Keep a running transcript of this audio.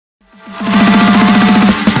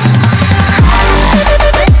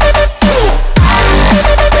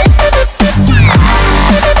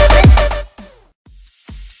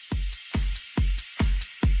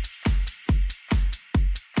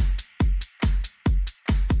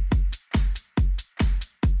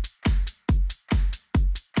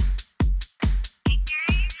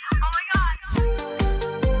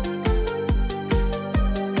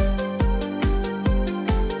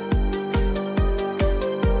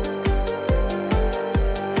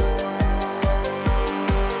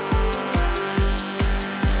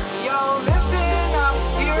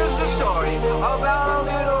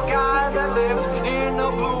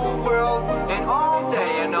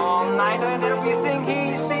everything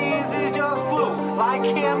he sees is just blue. Like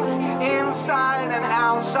him, inside and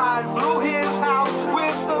outside. Blue his house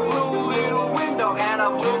with a blue little window and a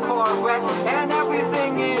blue Corvette. And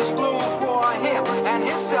everything is blue for him and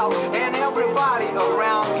himself and everybody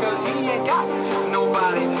around. Cause he ain't got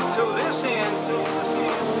nobody to listen.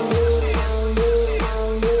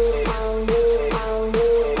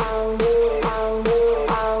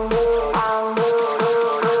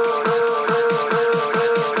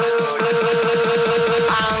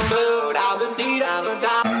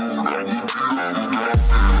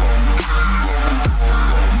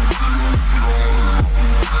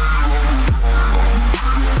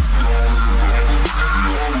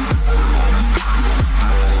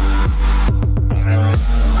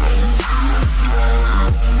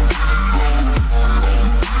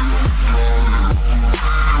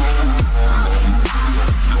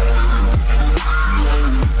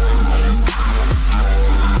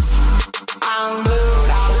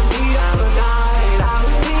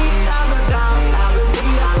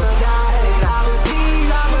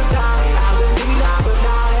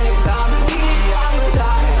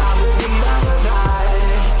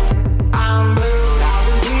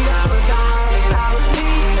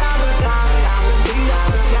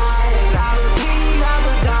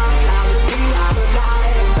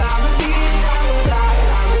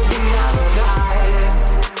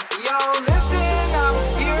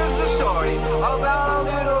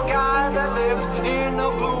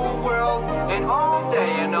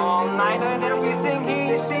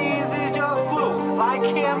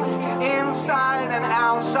 Inside and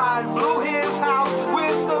outside, blue his house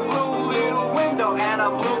with a blue little window and a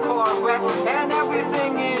blue Corvette. And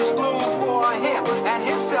everything is blue for him and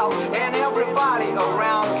himself and everybody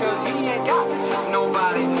around. Cause he ain't got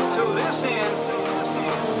nobody to listen.